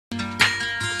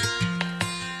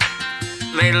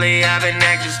Lately I've been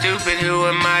acting stupid, who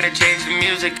am I to change the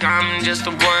music? I'm just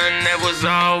the one that was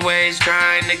always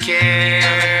trying to care.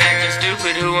 Acting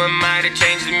stupid, who am I to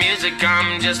change the music?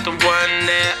 I'm just the one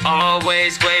that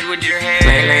always played with your hair.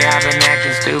 Lately I've been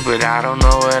acting stupid, I don't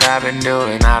know what I've been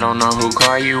doing. I don't know who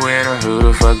car you in or who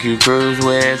the fuck you cruise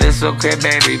with. It's okay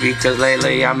baby, because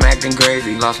lately I'm acting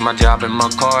crazy. Lost my job in my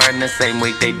car in the same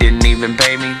week they didn't even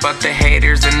pay me. Fuck the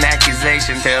haters and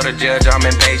accusations, tell the judge I'm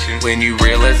impatient. When you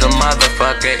real as a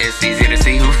motherfucker, it's easy to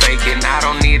see who faking. I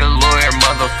don't need a lawyer,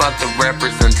 motherfuck the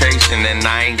representation. And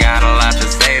I ain't got a lot to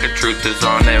say, the truth is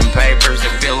on them papers.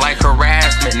 It feel like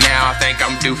harassment, now I think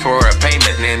I'm due for a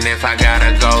payment. And if I got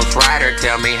a ghost rider,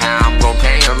 tell me how I'm gon'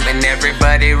 pay him. And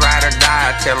everybody ride or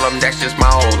die, I tell them that's just my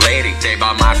old lady. They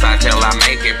by my side till I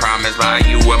make it, promise buy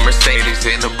you a Mercedes.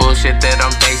 And the bullshit that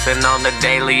I'm facing on the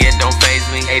daily, it don't faze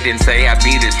me. They didn't say I'd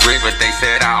be this rich, but they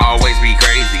said I always be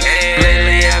crazy.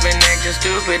 Lately I've been acting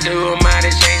stupid, who am I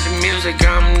to change the music?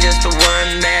 I'm just the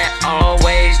one that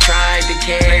always tried to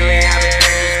care. Lately I've been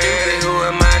acting stupid, who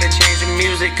am I to change the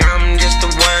music? I'm just the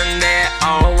one that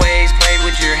always